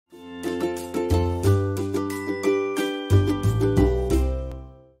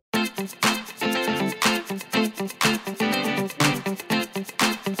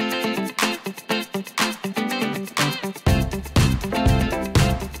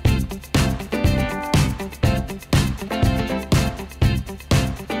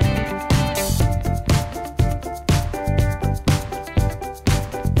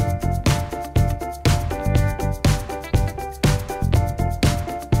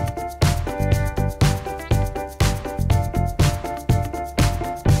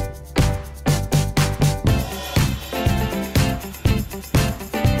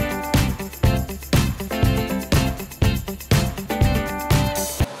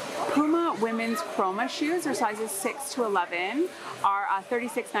Chroma shoes, or sizes 6 to 11, are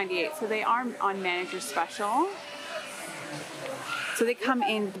 $36.98. So they are on manager special. So they come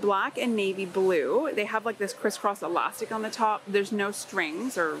in black and navy blue. They have like this crisscross elastic on the top. There's no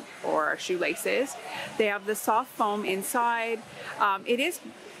strings or shoelaces. They have the soft foam inside.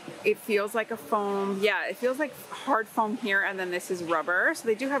 It feels like a foam. Yeah, it feels like hard foam here, and then this is rubber. So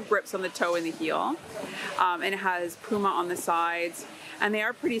they do have grips on the toe and the heel. And it has Puma on the sides. And they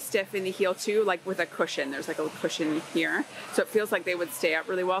are pretty stiff in the heel too, like with a cushion. There's like a cushion here. So it feels like they would stay up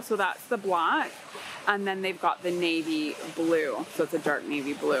really well. So that's the black. And then they've got the navy blue. So it's a dark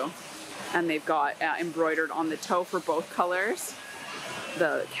navy blue. And they've got embroidered on the toe for both colors,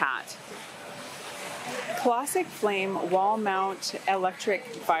 the cat. Classic Flame wall mount electric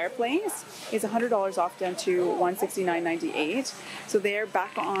fireplace is $100 off down to $169.98. So they're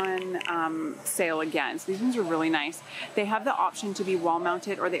back on sale again. So these ones are really nice. They have the option to be wall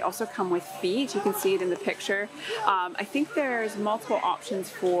mounted, or they also come with feet. You can see it in the picture. I think there's multiple options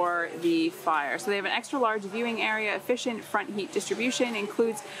for the fire. So they have an extra large viewing area, efficient front heat distribution,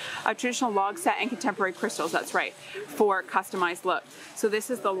 includes a traditional log set and contemporary crystals. That's right, for customized look. So this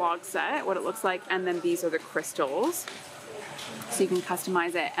is the log set, what it looks like, and then these are the crystals. So you can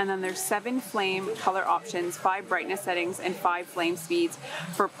customize it. And then there's 7 flame color options, 5 brightness settings, and 5 flame speeds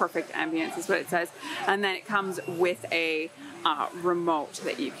for perfect ambience is what it says. And then it comes with a remote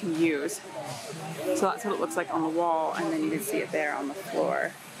that you can use. So that's what it looks like on the wall, and then you can see it there on the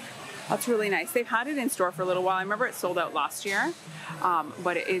floor. That's really nice. They've had it in store for a little while. I remember it sold out last year,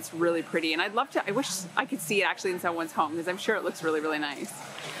 but it's really pretty. And I wish I could see it actually in someone's home, because I'm sure it looks really, really nice.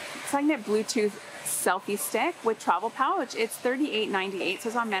 Magnet Bluetooth selfie stick with travel pouch. It's $38.98, so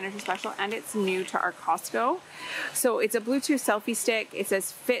it's on manager special, and it's new to our Costco. So it's a Bluetooth selfie stick. It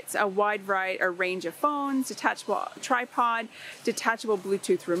says fits a wide variety or range of phones, detachable tripod, detachable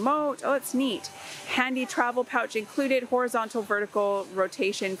Bluetooth remote. Oh, it's neat. Handy travel pouch included, horizontal, vertical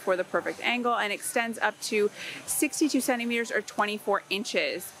rotation for the perfect angle, and extends up to 62 centimeters or 24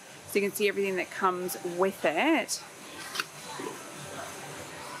 inches. So you can see everything that comes with it.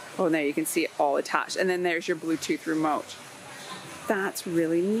 Oh, and there you can see it all attached. And then there's your Bluetooth remote. That's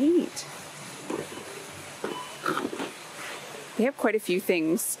really neat. They have quite a few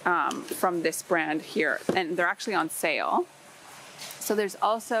things from this brand here, and they're actually on sale. So there's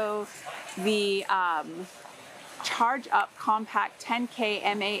also the Charge Up Compact 10K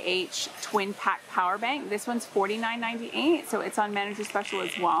mAh Twin Pack Power Bank. This one's $49.98, so it's on manager special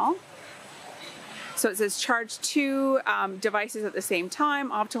as well. So it says charge 2 devices at the same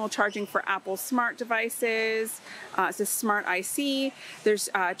time, optimal charging for Apple smart devices. It says Smart IC. There's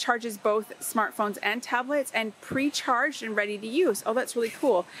charges both smartphones and tablets, and pre-charged and ready to use. Oh, that's really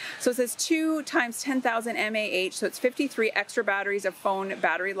cool. So it says 2 times 10,000 mAh, so it's 53 extra batteries of phone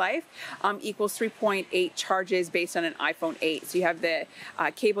battery life, equals 3.8 charges based on an iPhone 8. So you have the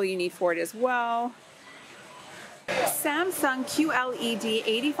cable you need for it as well. Samsung QLED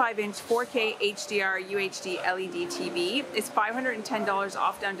 85-inch 4K HDR UHD LED TV is $510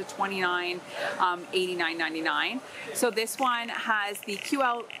 off down to $29.89.99. So this one has the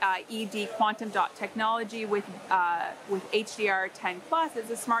QLED quantum dot technology with HDR 10 plus.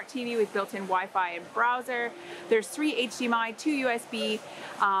 It's a smart TV with built-in Wi-Fi and browser. There's 3 HDMI, 2 USB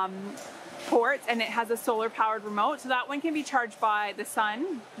ports, and it has a solar powered remote, so that one can be charged by the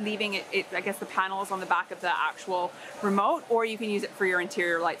sun, leaving it I guess the panel is on the back of the actual remote, or you can use it for your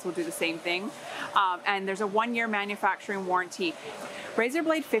interior lights. Will do the same thing. And there's a 1-year manufacturing warranty. Razer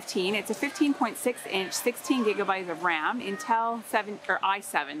Blade 15, it's a 15.6 inch 16 gigabytes of RAM, Intel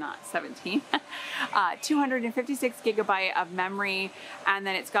i7, not 17, 256 gigabyte of memory, and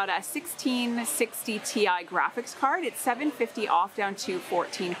then it's got a 1660 Ti graphics card. It's $750 off down to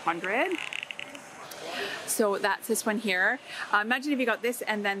 $1,400. So that's this one here. Imagine if you got this,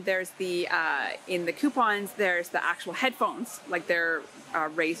 and then there's the, in the coupons, there's the actual headphones, like their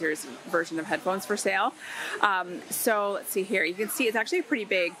Razer's version of headphones for sale. So let's see here. You can see it's actually a pretty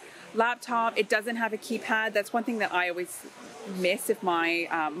big laptop. It doesn't have a keypad. That's one thing that I always miss if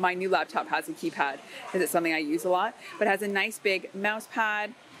my my new laptop has a keypad, because it's something I use a lot. But it has a nice big mouse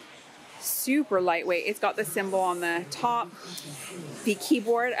pad. Super lightweight. It's got the symbol on the top. The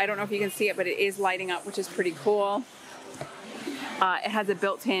keyboard, I don't know if you can see it, but it is lighting up, which is pretty cool. It has a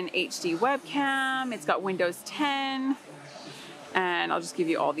built-in HD webcam. It's got Windows 10. And I'll just give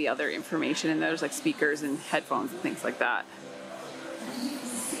you all the other information. And there's like speakers and headphones and things like that.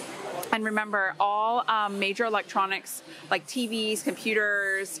 And remember, all major electronics like TVs,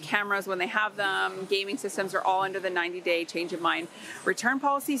 computers, cameras, when they have them, gaming systems are all under the 90-day change of mind return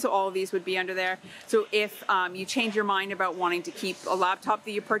policy. So all of these would be under there. So if you change your mind about wanting to keep a laptop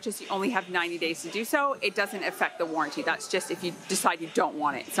that you purchase, you only have 90 days to do so. It doesn't affect the warranty. That's just if you decide you don't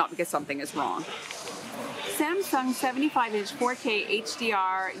want it. It's not because something is wrong. Samsung 75-inch 4K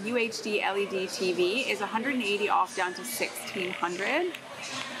HDR UHD LED TV is $180 off down to $1,600.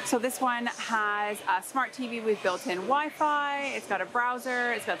 So this one has a smart TV with built-in Wi-Fi, it's got a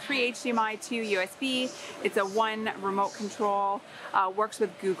browser, it's got 3 HDMI, 2 USB, it's a 1 remote control, works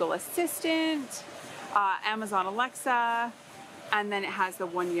with Google Assistant, Amazon Alexa, and then it has the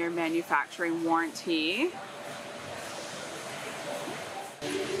 1-year manufacturing warranty.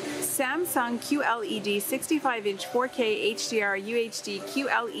 Samsung QLED 65-inch 4K HDR UHD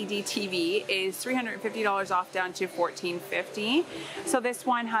QLED TV is $350 off down to $1,450. So this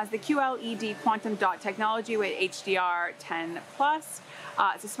one has the QLED quantum dot technology with HDR 10+.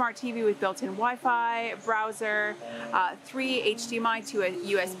 It's a smart TV with built-in Wi-Fi, browser, 3 HDMI to a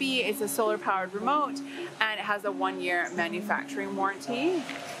USB. It's a solar-powered remote, and it has a 1-year manufacturing warranty.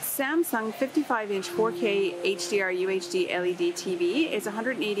 Samsung 55-inch 4K HDR UHD LED TV is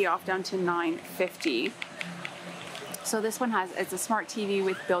 $180 off down to $950. So this one it's a smart TV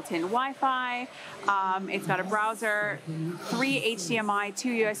with built-in Wi-Fi. It's got a browser, 3 HDMI, 2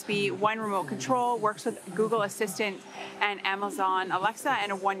 USB, 1 remote control, works with Google Assistant and Amazon Alexa,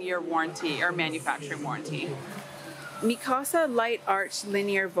 and a 1-year warranty or manufacturing warranty. Mikasa Light Arch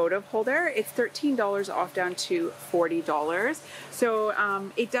Linear Votive Holder, it's $13 off down to $40. So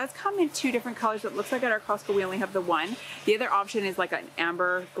it does come in 2 different colors. It looks like at our Costco we only have the one. The other option is like an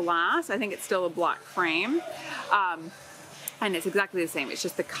amber glass. I think it's still a black frame. And it's exactly the same. It's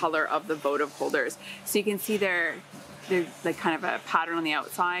just the color of the votive holders. So you can see they're like kind of a pattern on the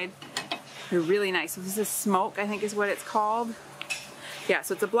outside. They're really nice. So this is smoke, I think is what it's called. Yeah,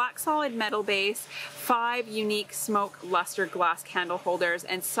 so it's a black solid metal base, 5 unique smoke luster glass candle holders,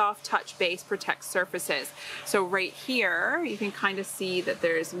 and soft touch base protects surfaces. So right here, you can kind of see that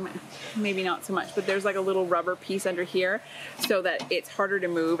there's, maybe not so much, but there's like a little rubber piece under here so that it's harder to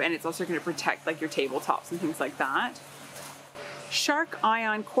move, and it's also going to protect like your tabletops and things like that. Shark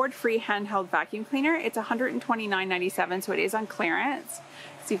Ion cord-free handheld vacuum cleaner. It's $129.97, so it is on clearance.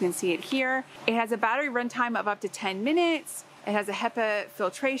 So you can see it here. It has a battery runtime of up to 10 minutes. It has a HEPA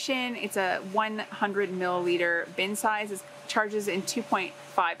filtration. It's a 100 milliliter bin size. It charges in 2.5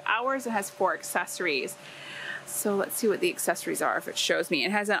 hours. It has 4 accessories. So let's see what the accessories are if it shows me.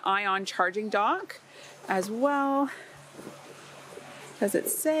 It has an ion charging dock as well. Does it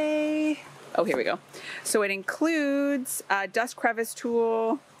say? Oh, here we go. So it includes a dust crevice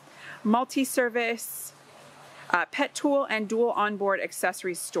tool, multi-service, pet tool, and dual onboard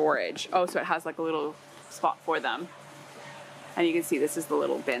accessory storage. Oh, so it has like a little spot for them. And you can see this is the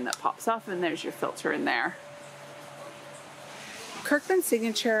little bin that pops off, and there's your filter in there. Kirkland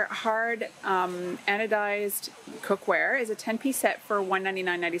Signature Hard Anodized Cookware is a 10-piece set for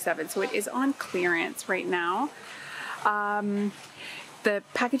 $199.97, so it is on clearance right now. The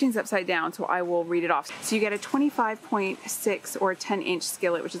packaging's upside down, so I will read it off. So you get a 25.6 or 10-inch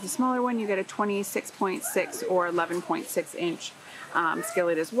skillet, which is the smaller one. You get a 26.6 or 11.6-inch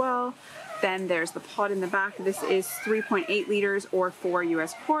skillet as well. Then there's the pot in the back. This is 3.8 liters or 4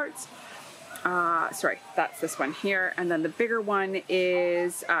 US quarts. Sorry, that's this one here. And then the bigger one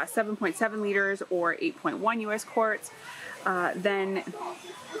is 7.7 liters or 8.1 US quarts. Then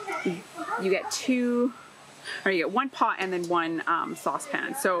you get you get 1 pot and then 1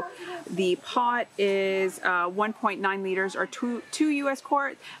 saucepan. So the pot is 1.9 liters or 2 US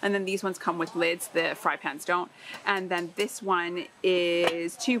quart, and then these ones come with lids. The fry pans don't. And then this one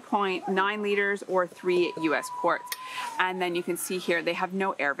is 2.9 liters or 3 US quarts. And then you can see here they have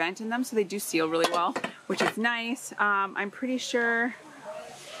no air vent in them, so they do seal really well, which is nice. I'm pretty sure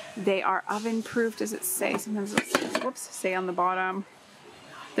they are oven proof. Does it say? Sometimes it says, whoops, say on the bottom.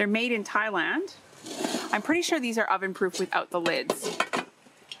 They're made in Thailand. I'm pretty sure these are oven proof without the lids.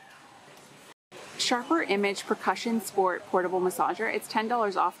 Sharper Image Percussion Sport Portable Massager. It's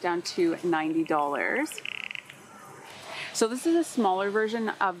 $10 off down to $90. So this is a smaller version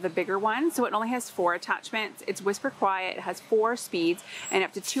of the bigger one. So it only has 4 attachments. It's whisper quiet. It has 4 speeds and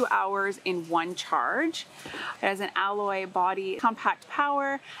up to 2 hours in 1 charge. It has an alloy body, compact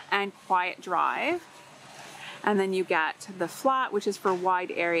power, and quiet drive. And then you get the flat, which is for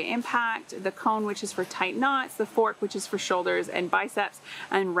wide area impact, the cone, which is for tight knots, the fork, which is for shoulders and biceps,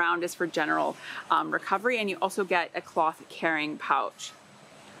 and round is for general recovery. And you also get a cloth carrying pouch.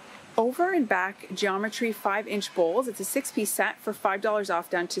 Over and back geometry 5-inch bowls. It's a 6-piece set for $5 off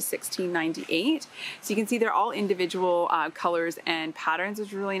down to $16.98. So you can see they're all individual colors and patterns, which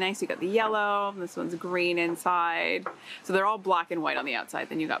is really nice. You got the yellow, this one's green inside. So they're all black and white on the outside.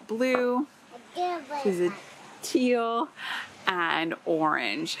 Then you got blue, which is a teal, and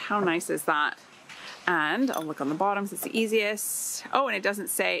orange. How nice is that? And I'll look on the bottom, so it's the easiest. Oh, and it doesn't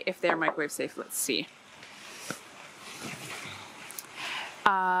say if they're microwave safe. Let's see.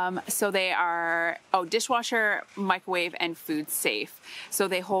 So they are, dishwasher, microwave, and food safe. So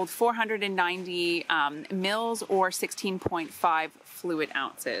they hold 490 mils or 16.5 fluid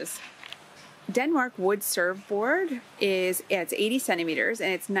ounces. Denmark wood serve board it's 80 centimeters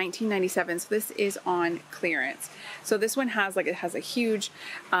and it's $19.97. So this is on clearance. So this one has it has a huge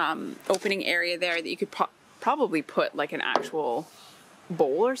opening area there that you could probably put like an actual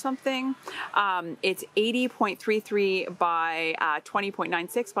bowl or something. It's 80.33 by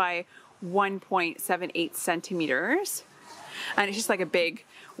 20.96 by 1.78 centimeters. And it's just like a big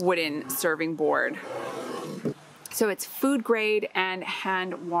wooden serving board. So it's food grade and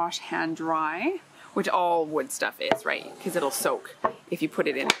hand wash, hand dry, which all wood stuff is, right? Because it'll soak if you put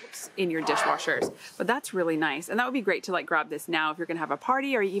it in your dishwashers. But that's really nice. And that would be great to like grab this now if you're gonna have a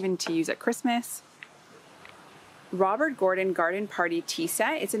party or even to use at Christmas. Robert Gordon Garden Party Tea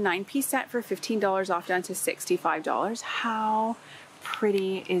Set. It's a 9-piece set for $15 off down to $65. How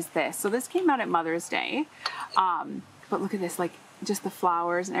pretty is this? So this came out at Mother's Day. But look at this, like just the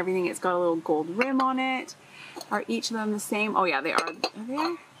flowers and everything. It's got a little gold rim on it. Are each of them the same? Oh yeah, they are. Are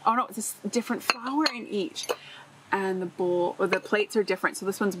they? Oh no, it's a different flower in each. And the bowl, or the plates are different. So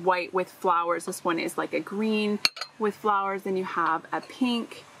this one's white with flowers. This one is like a green with flowers. Then you have a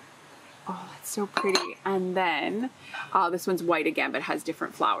pink. Oh, that's so pretty. And then this one's white again, but has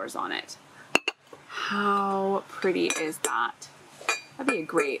different flowers on it. How pretty is that? That'd be a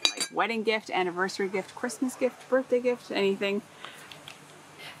great like wedding gift, anniversary gift, Christmas gift, birthday gift, anything.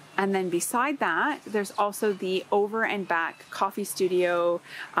 And then beside that, there's also the over and back coffee studio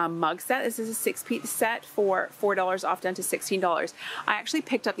mug set. This is a 6-piece set for $4 off down to $16. I actually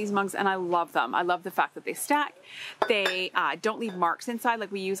picked up these mugs and I love them. I love the fact that they stack. They don't leave marks inside.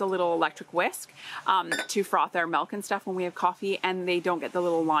 Like we use a little electric whisk to froth our milk and stuff when we have coffee, and they don't get the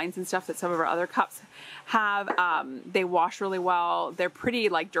little lines and stuff that some of our other cups have. They wash really well. They're pretty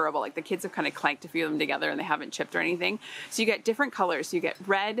like durable. Like the kids have kind of clanked a few of them together and they haven't chipped or anything. So you get different colors. So you get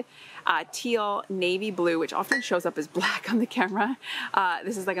red, teal, navy blue, which often shows up as black on the camera.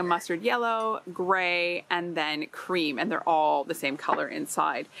 This is like a mustard yellow, gray, and then cream, and they're all the same color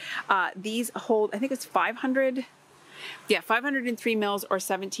inside. These hold, I think it's 503 mils or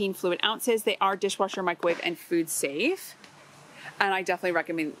 17 fluid ounces. They are dishwasher, microwave, and food safe. And I definitely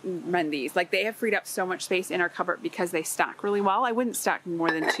recommend these. Like they have freed up so much space in our cupboard because they stack really well. I wouldn't stack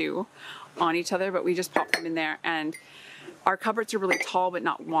more than 2 on each other, but we just pop them in there, and our cupboards are really tall but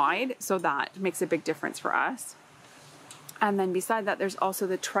not wide, so that makes a big difference for us. And then beside that, there's also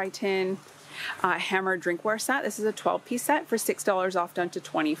the Triton hammer drinkware set. This is a 12-piece set for $6 off down to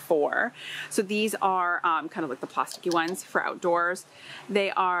 $24. So these are kind of like the plasticky ones for outdoors.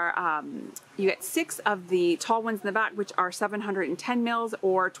 They are, you get 6 of the tall ones in the back, which are 710 mils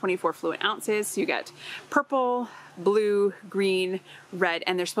or 24 fluid ounces. So you get purple, blue, green, red,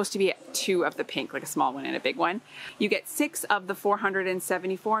 and there's supposed to be 2 of the pink, like a small one and a big one. You get 6 of the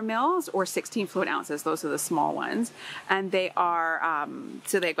 474 mils or 16 fluid ounces. Those are the small ones. And they are,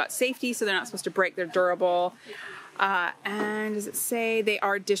 so they've got safety, so they're not supposed to break, they're durable. And does it say they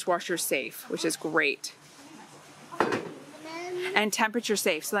are dishwasher safe, which is great. And temperature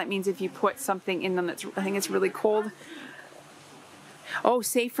safe, so that means if you put something in them that's, I think it's really cold. Oh,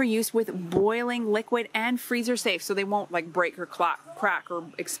 safe for use with boiling liquid and freezer safe, so they won't like break or crack or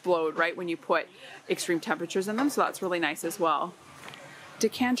explode right when you put extreme temperatures in them, so that's really nice as well.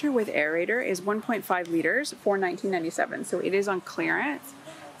 Decanter with aerator is 1.5 liters for $19.97, so it is on clearance.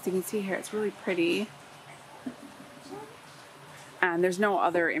 So you can see here, it's really pretty. And there's no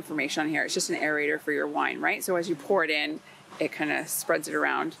other information on here, it's just an aerator for your wine, right? So as you pour it in, it kind of spreads it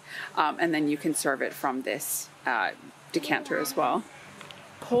around, and then you can serve it from this decanter as well.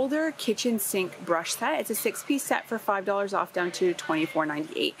 Holder kitchen sink brush set. It's a 6-piece set for $5 off down to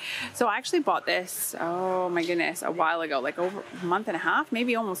 $24.98. So I actually bought this, oh my goodness, a while ago, like over a month and a half,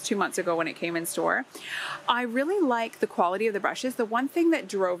 maybe almost 2 months ago when it came in store. I really like the quality of the brushes. The one thing that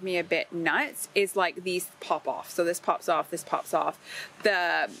drove me a bit nuts is like these pop off. So this pops off, this pops off.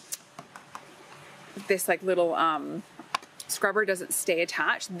 This like little scrubber doesn't stay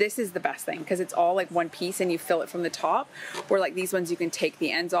attached. This is the best thing because it's all like one piece and you fill it from the top, where like these ones you can take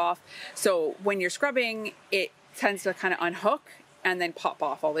the ends off. So when you're scrubbing, it tends to kind of unhook and then pop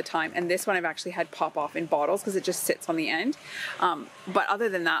off all the time. And this one I've actually had pop off in bottles because it just sits on the end. But other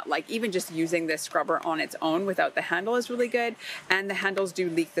than that, like even just using this scrubber on its own without the handle is really good. And the handles do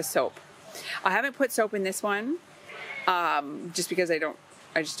leak the soap. I haven't put soap in this one just because I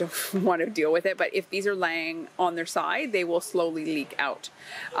just don't want to deal with it. But if these are laying on their side, they will slowly leak out.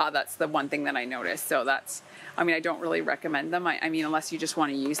 That's the one thing that I noticed. So that's, I mean, I don't really recommend them. I mean, unless you just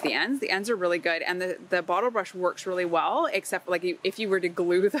want to use the ends. The ends are really good. And the bottle brush works really well, except like if you were to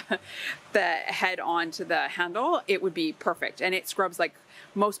glue the head onto the handle, it would be perfect. And it scrubs like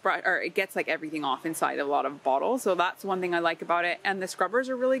most brush, or it gets like everything off inside a lot of bottles. So that's one thing I like about it. And the scrubbers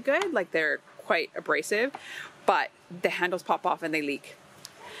are really good. Like they're quite abrasive, but the handles pop off and they leak,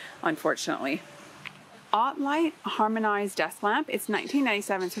 unfortunately. OttLite Harmonized Desk Lamp. It's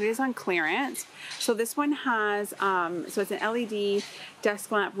 $19.97, so it is on clearance. So this one has, so it's an LED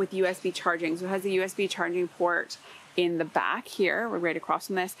desk lamp with USB charging. So it has a USB charging port in the back here. We're right across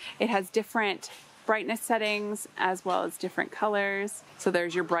from this. It has different brightness settings as well as different colors. So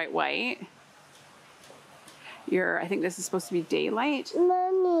there's your bright white. I think this is supposed to be daylight.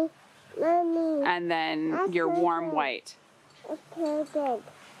 Mommy. And then your warm white. Okay, good.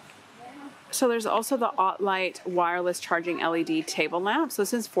 So there's also the OttLite wireless charging LED table lamp. So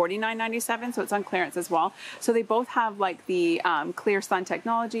this is $49.97, so it's on clearance as well. So they both have like the clear sun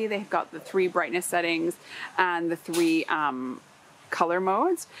technology. They've got the 3 brightness settings and the 3 color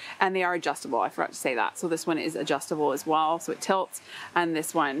modes, and they are adjustable. I forgot to say that. So this one is adjustable as well, so it tilts, and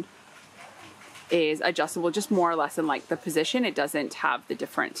this one is adjustable just more or less in like the position. It doesn't have the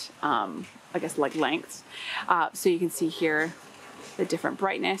different, I guess, like lengths. So you can see here the different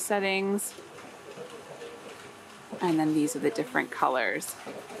brightness settings, and then these are the different colors.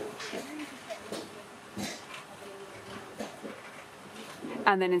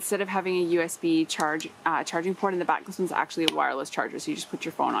 And then instead of having a USB charging port in the back, this one's actually a wireless charger, so you just put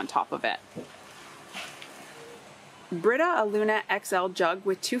your phone on top of it. Brita Aluna XL jug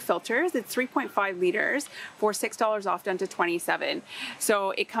with 2 filters. It's 3.5 liters for $6 off, down to $27.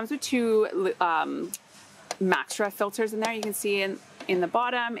 So it comes with 2 Maxtra filters in there. You can see in the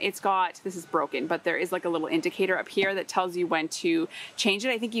bottom, it's got, this is broken, but there is like a little indicator up here that tells you when to change it.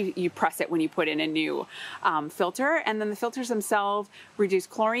 I think you press it when you put in a new filter. And then the filters themselves reduce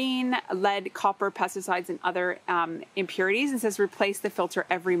chlorine, lead, copper, pesticides, and other impurities. It says replace the filter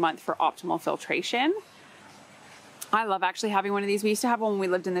every month for optimal filtration. I love actually having one of these. We used to have one when we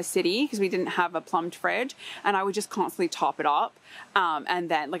lived in the city because we didn't have a plumbed fridge, and I would just constantly top it up. And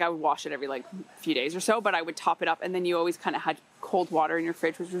then like I would wash it every like few days or so, but I would top it up, and then you always kind of had cold water in your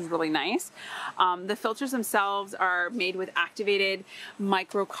fridge, which was really nice. The filters themselves are made with activated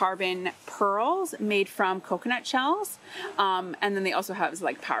microcarbon pearls made from coconut shells. And then they also have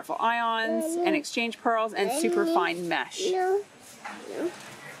like powerful ions and exchange pearls and super fine mesh.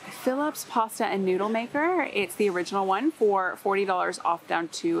 Phillips Pasta and Noodle Maker. It's the original one for $40 off, down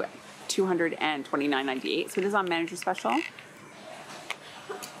to $229.98. So it is on manager special.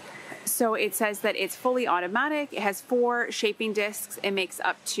 So it says that it's fully automatic. It has 4 shaping discs. It makes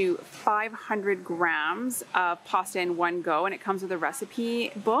up to 500 grams of pasta in one go, and it comes with a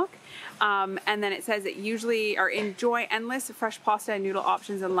recipe book. And then it says that enjoy endless fresh pasta and noodle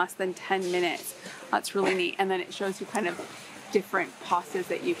options in less than 10 minutes. That's really neat. And then it shows you kind of different pastas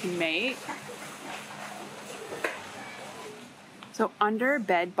that you can make. So under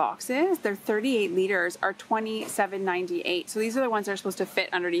bed boxes, they're 38 liters, are $27.98. So these are the ones that are supposed to fit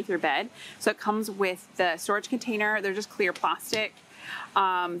underneath your bed. So it comes with the storage container. They're just clear plastic.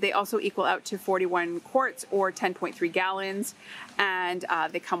 They also equal out to 41 quarts or 10.3 gallons, and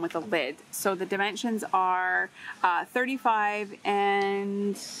they come with a lid. So the dimensions are 35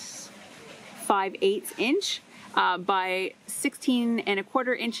 and 5/8 inch. By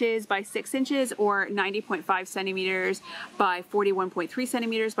 16¼ inches by 6 inches, or 90.5 centimeters by 41.3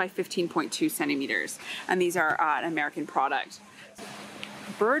 centimeters by 15.2 centimeters. And these are an American product.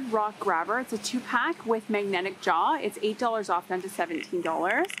 Bird Rock Grabber, it's a 2-pack with magnetic jaw. It's $8 off, down to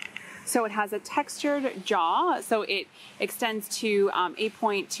 $17. So it has a textured jaw, so it extends to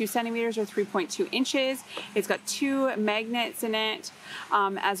 8.2 centimeters or 3.2 inches. It's got 2 magnets in it,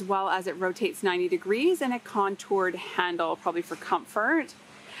 as well as it rotates 90 degrees, and a contoured handle, probably for comfort.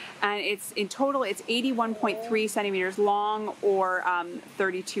 And it's in total, it's 81.3 centimeters long, or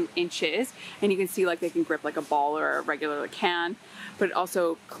 32 inches. And you can see like they can grip like a ball or a regular can, but it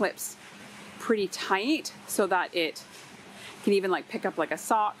also clips pretty tight so that it can even like pick up like a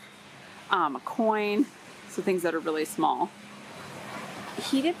sock, a coin, so things that are really small.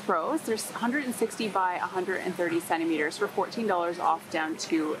 Heated throws, there's 160 by 130 centimeters for $14 off, down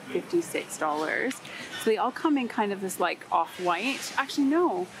to $56. So they all come in kind of this like off-white. Actually,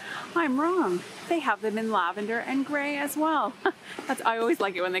 no, I'm wrong. They have them in lavender and gray as well. I always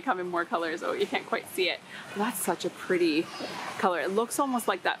like it when they come in more colors. Oh, you can't quite see it. But that's such a pretty color. It looks almost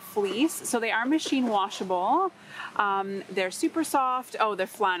like that fleece. So they are machine washable. They're super soft. Oh, they're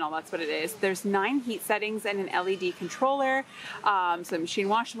flannel, that's what it is. There's 9 heat settings and an LED controller. So machine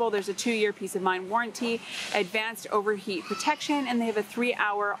washable. There's a 2-year peace of mind warranty, advanced overheat protection, and they have a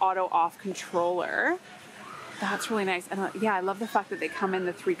 3-hour auto off controller. That's really nice. And yeah, I love the fact that they come in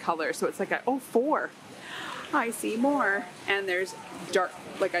the 3 colors. So it's like a, oh, 4. I see more. And there's dark,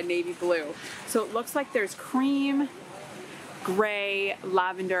 like a navy blue. So it looks like there's cream, gray,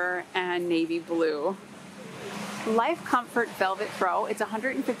 lavender, and navy blue. Life Comfort Velvet Pro. It's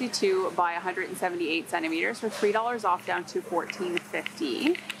 152 by 178 centimeters for $3 off, down to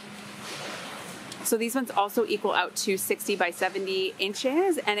 $14.50. So these ones also equal out to 60 by 70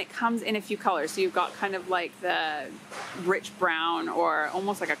 inches, and it comes in a few colors. So you've got kind of like the rich brown or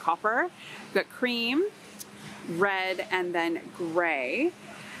almost like a copper. You've got cream, red, and then gray.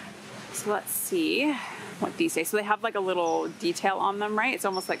 So let's see what these say. So they have like a little detail on them, right? It's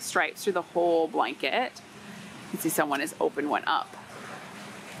almost like stripes through the whole blanket. You can see someone has opened one up.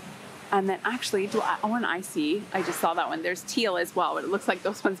 And then actually, I just saw that one. There's teal as well, but it looks like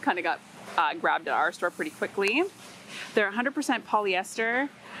those ones kind of got grabbed at our store pretty quickly. They're 100% polyester,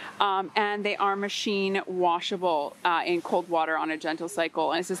 and they are machine washable in cold water on a gentle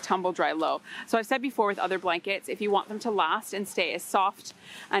cycle, and it says tumble dry low. So I've said before with other blankets, if you want them to last and stay as soft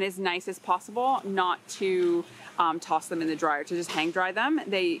and as nice as possible, not to toss them in the dryer, to just hang dry them.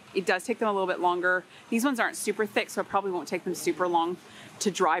 It does take them a little bit longer. These ones aren't super thick, so it probably won't take them super long to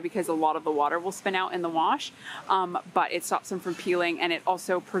dry because a lot of the water will spin out in the wash, but it stops them from peeling, and it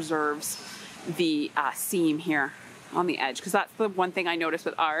also preserves the seam here on the edge, because that's the one thing I noticed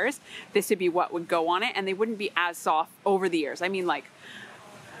with ours. This would be what would go on it, and they wouldn't be as soft over the years. I mean, like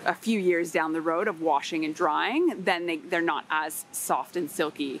a few years down the road of washing and drying, then they're not as soft and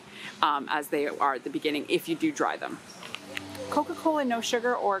silky as they are at the beginning if you do dry them. Coca-Cola No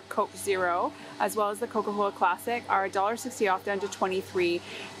Sugar or Coke Zero, as well as the Coca-Cola Classic, are $1.60 off, down to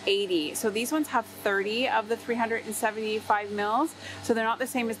 $23.80. So these ones have 30 of the 375 mils. So they're not the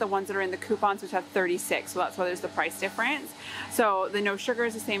same as the ones that are in the coupons, which have 36. So that's why there's the price difference. So the No Sugar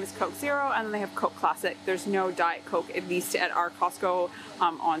is the same as Coke Zero, and then they have Coke Classic. There's no Diet Coke, at least at our Costco,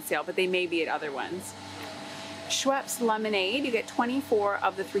 on sale, but they may be at other ones. Schweppes Lemonade, you get 24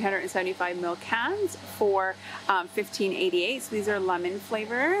 of the 375 ml cans for $15.88. So these are lemon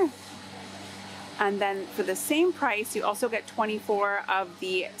flavor. And then for the same price, you also get 24 of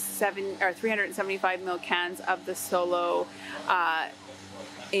the 375 ml cans of the Solo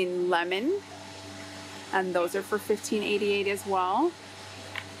in lemon. And those are for $15.88 as well.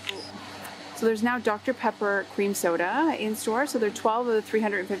 So there's now Dr. Pepper cream soda in store. So they're 12 of the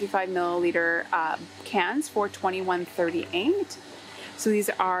 355 milliliter cans for $21.38. So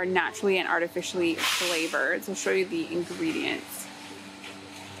these are naturally and artificially flavored. So I'll show you the ingredients.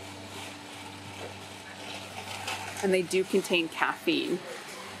 And they do contain caffeine.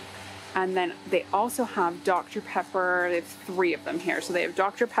 And then they also have Dr. Pepper. They have 3 of them here. So they have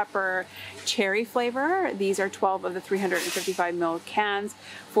Dr. Pepper cherry flavor. These are 12 of the 355 ml cans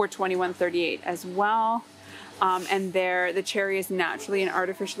for $21.38 as well. And the cherry is naturally and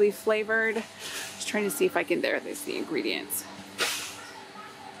artificially flavored. Just trying to see if I can, there's the ingredients.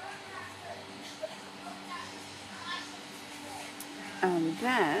 And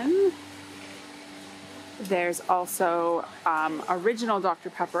then there's also original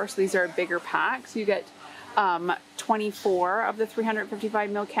Dr. Pepper. So these are a bigger pack. So you get 24 of the 355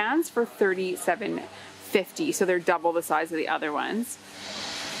 ml cans for $37.50. So they're double the size of the other ones.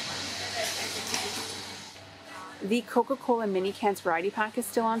 The Coca-Cola mini cans variety pack is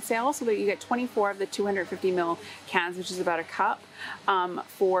still on sale. So that you get 24 of the 250 ml cans, which is about a cup,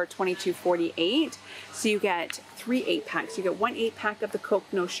 for $22.48. So you get 3 8-packs. You get 1 8-pack of the Coke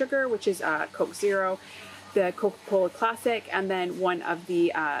No Sugar, which is Coke Zero, the Coca-Cola Classic, and then 1 of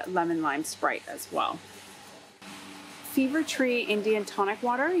the lemon lime Sprite as well. Fever Tree Indian Tonic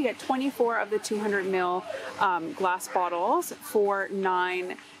Water, you get 24 of the 200 ml glass bottles for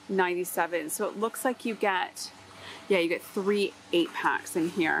 $9.97. So it looks like you get 3 8-packs in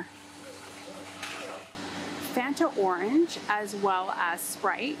here. Fanta Orange as well as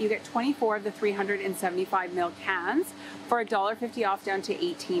Sprite, you get 24 of the 375 ml cans for $1.50 off, down to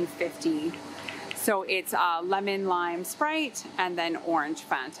 $18.50. So it's lemon lime Sprite and then orange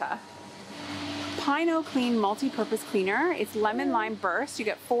Fanta. Pino Clean Multi-Purpose Cleaner. It's lemon lime burst. You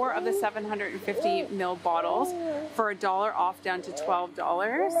get 4 of the 750 ml bottles for $1 off down to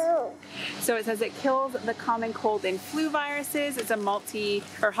 $12. So it says it kills the common cold and flu viruses. It's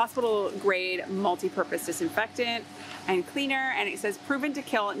a hospital grade multi-purpose disinfectant and cleaner, and it says proven to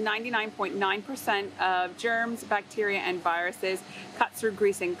kill 99.9% of germs, bacteria, and viruses, cuts through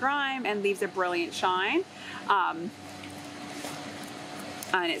grease and grime, and leaves a brilliant shine. And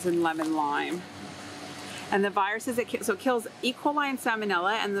it's in lemon lime. And the viruses, it kills E. coli and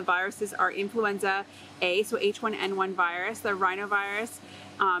salmonella, and the viruses are influenza A, so H1N1 virus, the rhinovirus,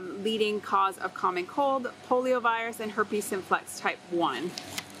 leading cause of common cold, poliovirus, and herpes simplex type 1.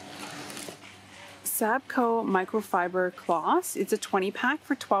 Sabco microfiber cloths. It's a 20 pack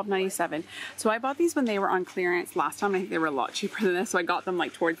for $12.97. So I bought these when they were on clearance last time. I think they were a lot cheaper than this, so I got them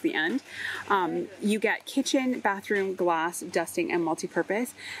like towards the end. You get kitchen, bathroom, glass, dusting, and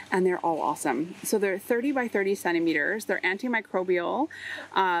multi-purpose, and they're all awesome. So they're 30 by 30 centimeters. They're antimicrobial,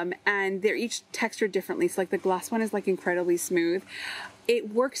 and they're each textured differently. So like the glass one is like incredibly smooth.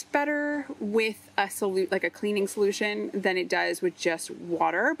 It works better with a cleaning solution than it does with just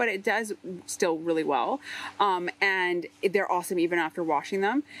water, but it does still really well. And they're awesome even after washing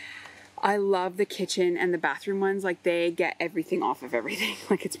them. I love the kitchen and the bathroom ones. Like they get everything off of everything.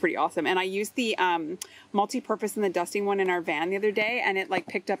 Like it's pretty awesome. And I used the multi-purpose and the dusting one in our van the other day, and it like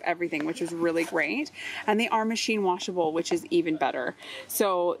picked up everything, which was really great. And they are machine washable, which is even better.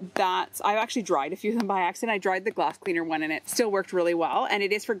 So I've actually dried a few of them by accident. I dried the glass cleaner one and it still worked really well. And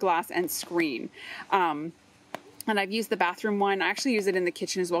it is for glass and screen. And I've used the bathroom one. I actually use it in the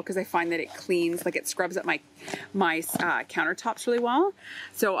kitchen as well because I find that it cleans, like it scrubs up my countertops really well.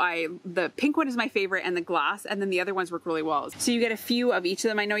 So the pink one is my favorite, and the glass, and then the other ones work really well. So you get a few of each of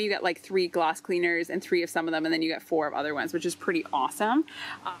them. I know you get like 3 glass cleaners and 3 of some of them, and then you get 4 of other ones, which is pretty awesome.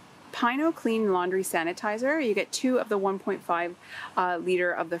 Pino Clean Laundry Sanitizer. You get 2 of the 1.5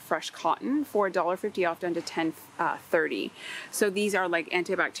 liter of the fresh cotton for $1.50 off down to $10.30. So these are like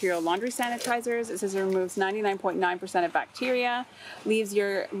antibacterial laundry sanitizers. It says it removes 99.9% of bacteria, leaves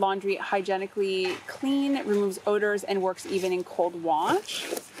your laundry hygienically clean, removes odors, and works even in cold wash.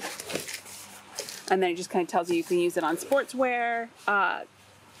 And then it just kind of tells you can use it on sportswear,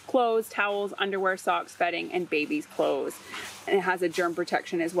 clothes, towels, underwear, socks, bedding, and baby's clothes. And it has a germ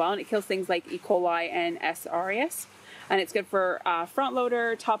protection as well, and it kills things like E. coli and S. aureus. And it's good for front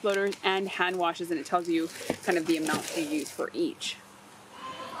loader, top loaders, and hand washes, and it tells you kind of the amount to use for each.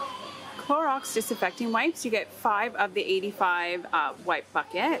 Clorox disinfecting wipes. You get 5 of the 85 wipe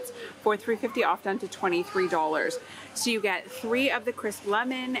buckets for $3.50 off down to $23. So you get 3 of the crisp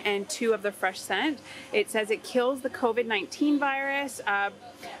lemon and 2 of the fresh scent. It says it kills the COVID-19 virus,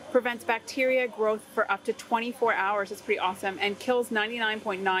 prevents bacteria growth for up to 24 hours. That's pretty awesome, and kills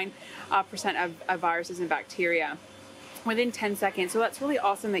 99.9% of viruses and bacteria within 10 seconds. So that's really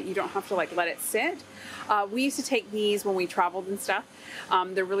awesome that you don't have to like let it sit. We used to take these when we traveled and stuff.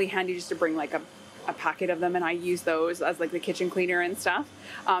 They're really handy just to bring like a packet of them, and I use those as like the kitchen cleaner and stuff.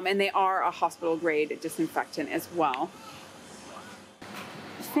 And they are a hospital grade disinfectant as well.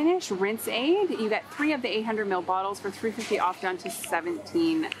 Finish Rinse Aid. You get 3 of the 800 ml bottles for $3.50 off down to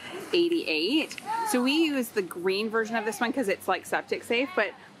 $17.88. So we use the green version of this one because it's like septic safe,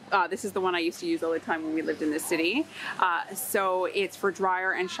 but this is the one I used to use all the time when we lived in the city. So it's for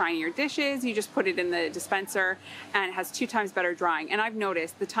drier and shinier dishes. You just put it in the dispenser, and it has 2 times better drying. And I've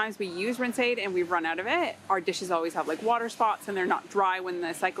noticed the times we use Rinse Aid and we've run out of it, our dishes always have like water spots and they're not dry when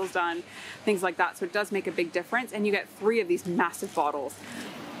the cycle's done, things like that. So it does make a big difference. And you get 3 of these massive bottles.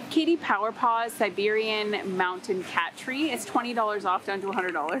 Kitty Power Paws Siberian Mountain Cat Tree. It's $20 off down to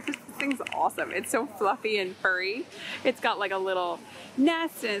 $100. This thing's awesome. It's so fluffy and furry. It's got like a little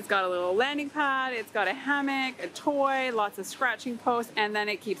nest, and it's got a little landing pad. It's got a hammock, a toy, lots of scratching posts, and then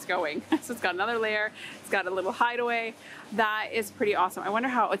it keeps going. So it's got another layer. It's got a little hideaway. That is pretty awesome. I wonder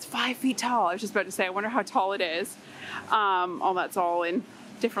how, it's 5 feet tall. I was just about to say, I wonder how tall it is. Oh, that's all in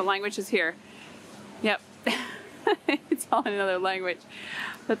different languages here. Yep. It's all in another language.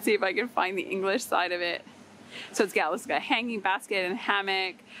 Let's see if I can find the English side of it. So it's got a hanging basket and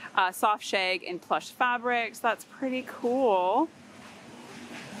hammock, soft shag and plush fabrics. That's pretty cool.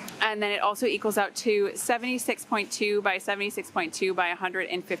 And then it also equals out to 76.2 by 76.2 by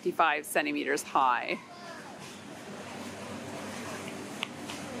 155 centimeters high.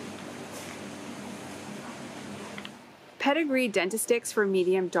 Pedigree Dentistix for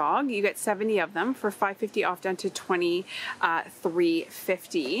medium dog. You get 70 of them for $5.50 off down to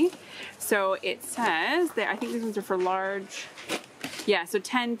 $23.50. So it says that I think these ones are for large Yeah, so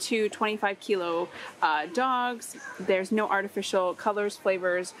 10 to 25 kilo dogs. There's no artificial colors,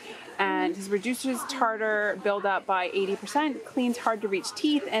 flavors, and it reduces tartar buildup by 80%, cleans hard to reach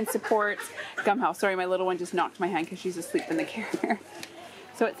teeth, and supports gum health. Sorry, my little one just knocked my hand because she's asleep in the carrier.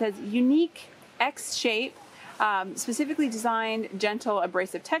 So it says unique X shape, specifically designed, gentle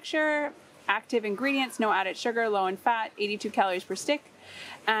abrasive texture, active ingredients, no added sugar, low in fat, 82 calories per stick,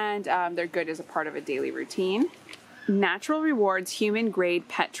 and they're good as a part of a daily routine. Natural Rewards human grade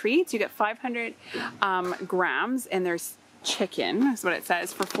pet treats. You get 500 grams, and there's chicken, is what it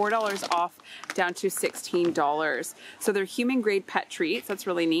says, for $4 off down to $16. So they're human grade pet treats. That's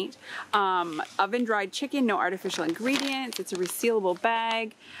really neat. Oven dried chicken, no artificial ingredients. It's a resealable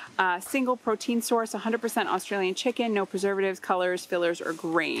bag. Single protein source, 100% Australian chicken, no preservatives, colors, fillers, or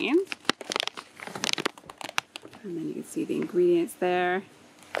grain. And then you can see the ingredients there.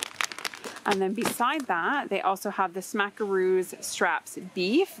 And then beside that, they also have the Smackaroos Straps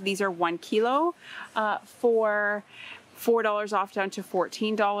beef. These are 1 kilo for $4 off down to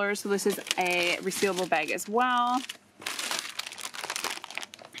 $14. So this is a resealable bag as well.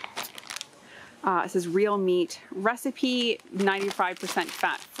 It says real meat recipe, 95%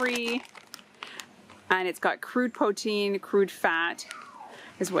 fat free. And it's got crude protein, crude fat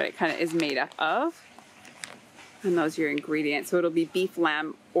is what it kind of is made up of. And those are your ingredients. So it'll be beef,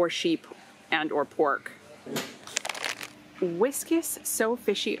 lamb, or sheep, and or pork. Whiskas So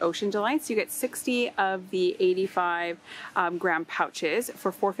Fishy Ocean Delights. You get 60 of the 85 gram pouches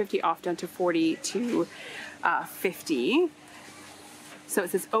for $4.50 off down to $42.50. So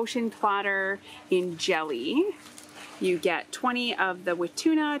it says ocean platter in jelly. You get 20 of the with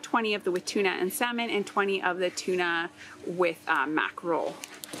tuna, 20 of the with tuna and salmon, and 20 of the tuna with mackerel.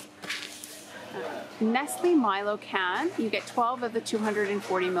 Nestle Milo can, you get 12 of the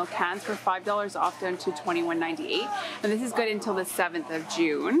 240 ml cans for $5 off down to $21.98, and this is good until the 7th of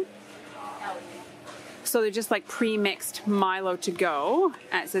June. So they're just like pre-mixed Milo to go,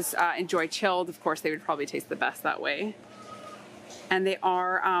 and it says enjoy chilled. Of course, they would probably taste the best that way. And they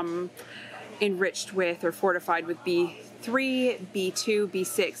are enriched with or fortified with B3, B2,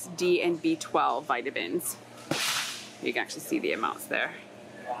 B6, D, and B12 vitamins. You can actually see the amounts there.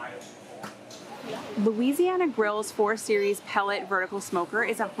 Louisiana Grill's 4 Series pellet vertical smoker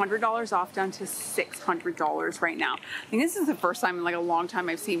is $100 off down to $600 right now. I think this is the first time in like a long time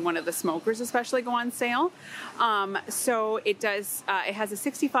I've seen one of the smokers especially go on sale. So it does, it has a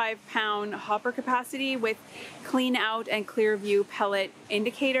 65-pound hopper capacity with clean out and clear view pellet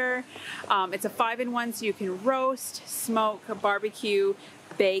indicator. It's a 5-in-1, so you can roast, smoke, barbecue,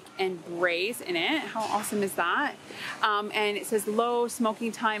 bake, and braise in it. How awesome is that? And it says low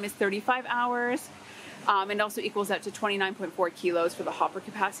smoking time is 35 hours. And also equals out to 29.4 kilos for the hopper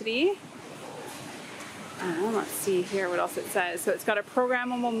capacity. Let's see here what else it says. So it's got a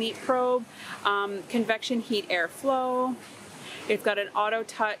programmable meat probe, convection heat airflow. It's got an auto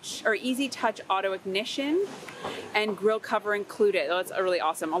touch or easy touch auto ignition and grill cover included. That's really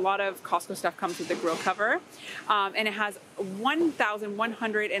awesome. A lot of Costco stuff comes with the grill cover. And it has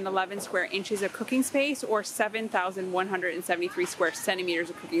 1,111 square inches of cooking space or 7,173 square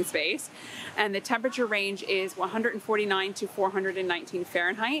centimeters of cooking space. And the temperature range is 149 to 419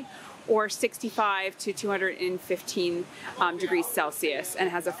 Fahrenheit or 65 to 215 degrees Celsius, and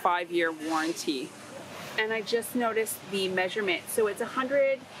it has a 5-year warranty. And I just noticed the measurement. So it's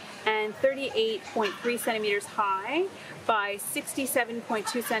 138.3 centimeters high by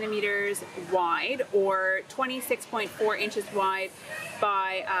 67.2 centimeters wide, or 26.4 inches wide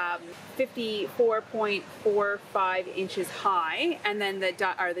by 54.45 inches high. And then the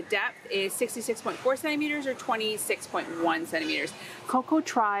depth is 66.4 centimeters or 26.1 centimeters. Cocoa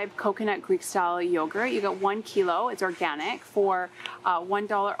Tribe Coconut Greek Style Yogurt. You get 1 kilo. It's organic for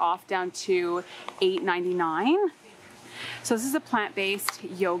 $1 off down to $8.99. So this is a plant-based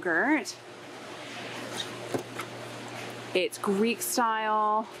yogurt. It's Greek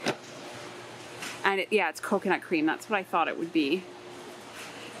style, and it's coconut cream. That's what I thought it would be.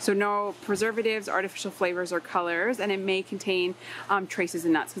 So no preservatives, artificial flavors, or colors, and it may contain traces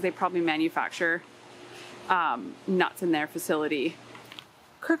of nuts because they probably manufacture nuts in their facility.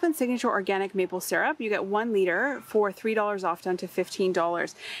 Kirkland Signature Organic Maple Syrup. You get 1 liter for $3 off down to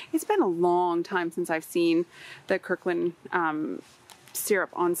 $15. It's been a long time since I've seen the Kirkland syrup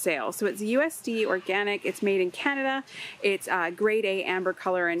on sale. So it's USD organic. It's made in Canada. It's grade A amber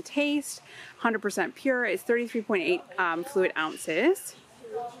color and taste. 100% pure. It's 33.8 fluid ounces.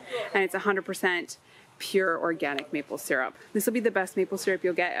 And it's 100% pure organic maple syrup. This will be the best maple syrup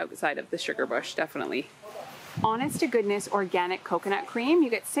you'll get outside of the Sugar Bush, definitely. Honest to goodness organic coconut cream. You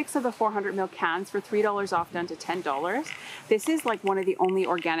get 6 of the 400 ml cans for $3 off down to $10. This is like one of the only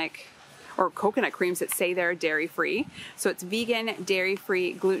organic or coconut creams that say they're dairy free. So it's vegan, dairy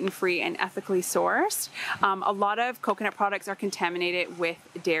free, gluten free, and ethically sourced. A lot of coconut products are contaminated with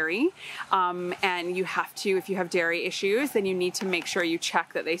dairy, and you have to, if you have dairy issues, then you need to make sure you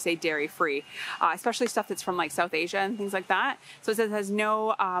check that they say dairy free, especially stuff that's from like South Asia and things like that. So it says it has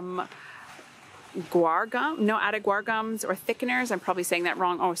no guar gum, no added guar gums or thickeners. I'm probably saying that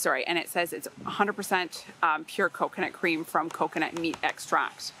wrong. Oh, sorry. And it says it's 100% pure coconut cream from coconut meat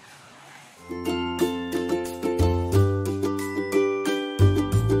extract.